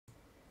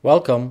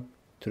Welcome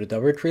to the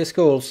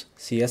W3Schools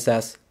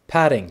CSS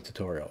Padding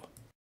tutorial.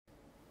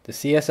 The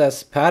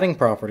CSS padding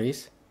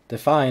properties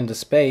define the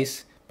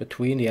space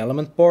between the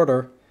element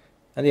border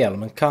and the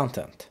element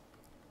content.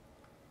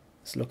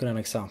 Let's look at an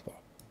example.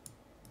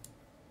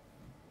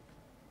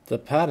 The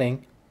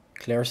padding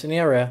clears an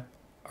area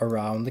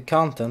around the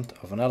content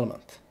of an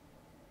element.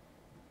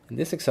 In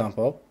this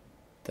example,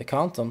 the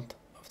content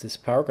of this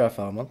paragraph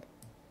element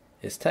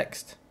is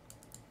text.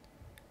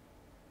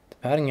 The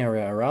padding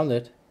area around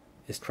it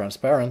is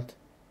transparent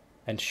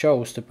and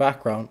shows the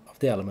background of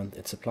the element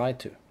it's applied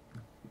to.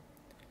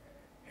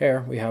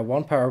 Here we have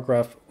one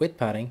paragraph with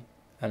padding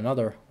and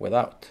another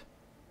without.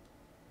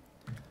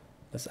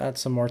 Let's add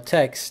some more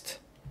text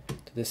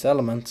to this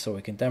element so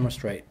we can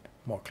demonstrate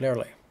more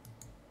clearly.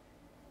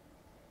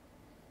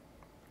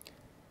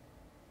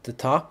 The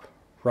top,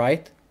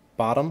 right,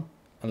 bottom,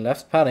 and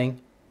left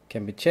padding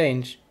can be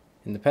changed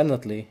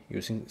independently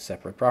using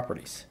separate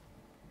properties.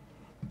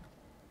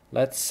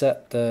 Let's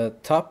set the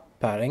top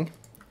padding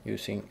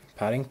using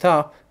padding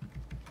top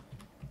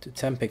to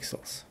 10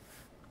 pixels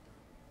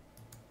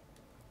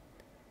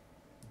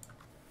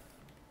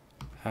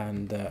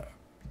and the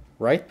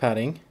right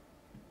padding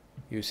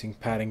using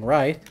padding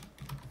right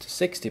to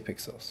 60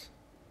 pixels.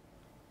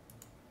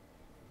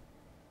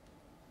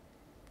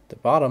 The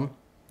bottom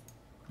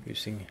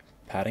using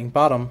padding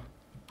bottom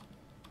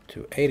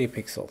to 80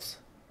 pixels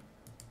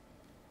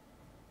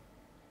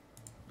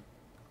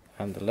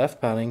and the left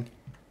padding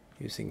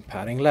using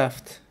padding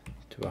left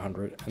to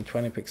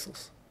 120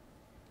 pixels.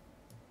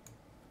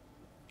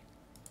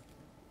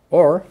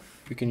 Or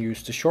you can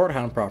use the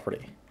shorthand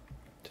property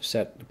to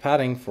set the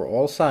padding for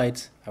all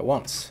sides at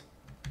once.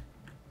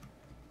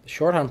 The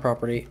shorthand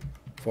property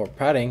for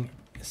padding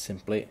is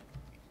simply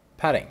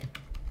padding.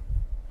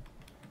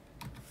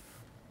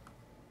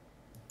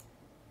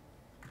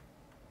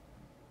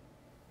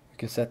 You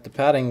can set the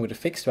padding with a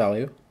fixed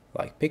value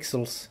like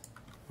pixels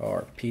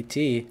or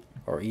pt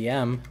or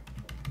em.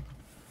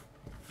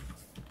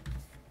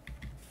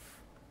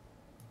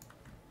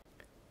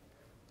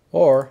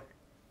 Or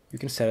you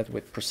can set it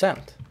with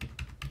percent.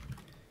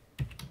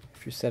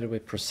 If you set it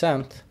with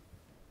percent,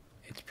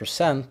 it's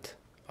percent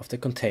of the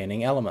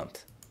containing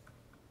element.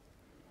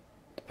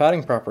 The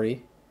padding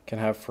property can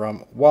have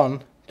from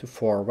 1 to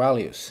 4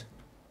 values.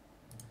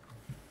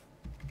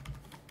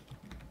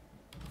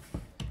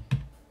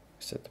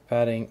 Set the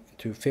padding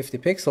to 50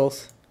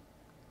 pixels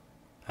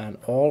and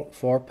all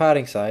 4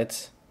 padding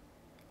sides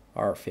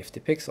are 50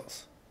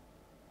 pixels.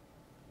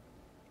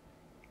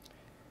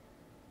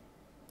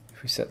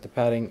 If we set the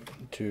padding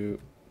to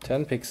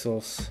 10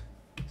 pixels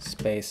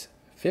space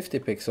 50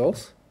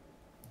 pixels,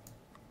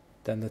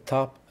 then the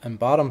top and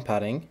bottom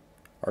padding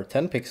are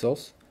 10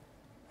 pixels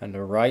and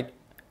the right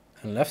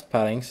and left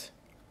paddings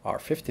are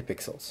 50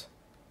 pixels.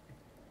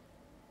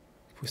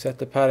 If we set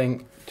the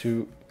padding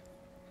to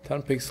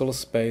 10 pixels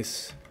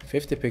space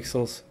 50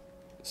 pixels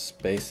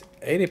space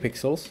 80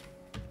 pixels,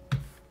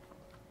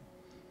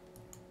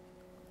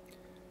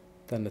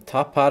 then the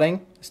top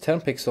padding is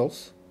 10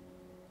 pixels,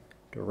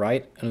 the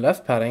right and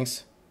left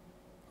paddings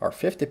are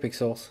 50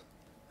 pixels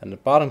and the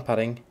bottom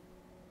padding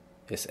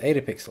is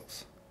 80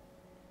 pixels.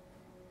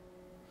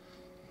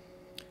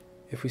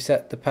 If we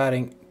set the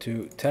padding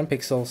to 10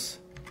 pixels,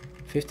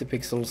 50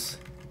 pixels,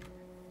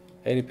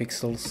 80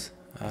 pixels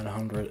and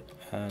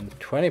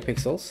 120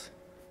 pixels,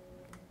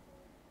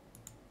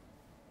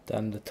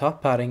 then the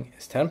top padding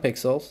is 10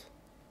 pixels,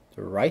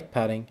 the right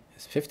padding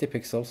is 50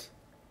 pixels,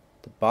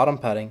 the bottom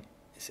padding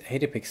is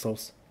 80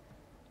 pixels,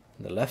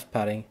 and the left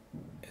padding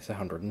is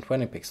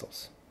 120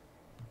 pixels.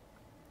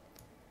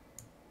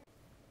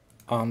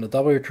 On the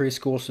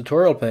W3Schools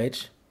tutorial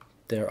page,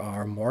 there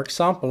are more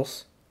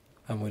examples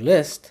and we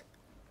list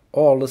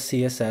all the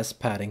CSS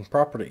padding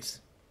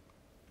properties.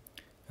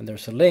 And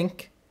there's a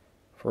link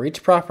for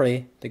each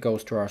property that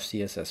goes to our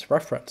CSS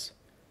reference,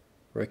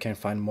 where you can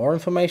find more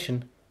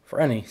information for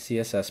any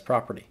CSS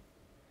property.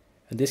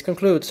 And this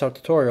concludes our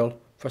tutorial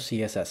for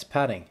CSS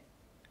padding.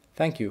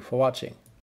 Thank you for watching.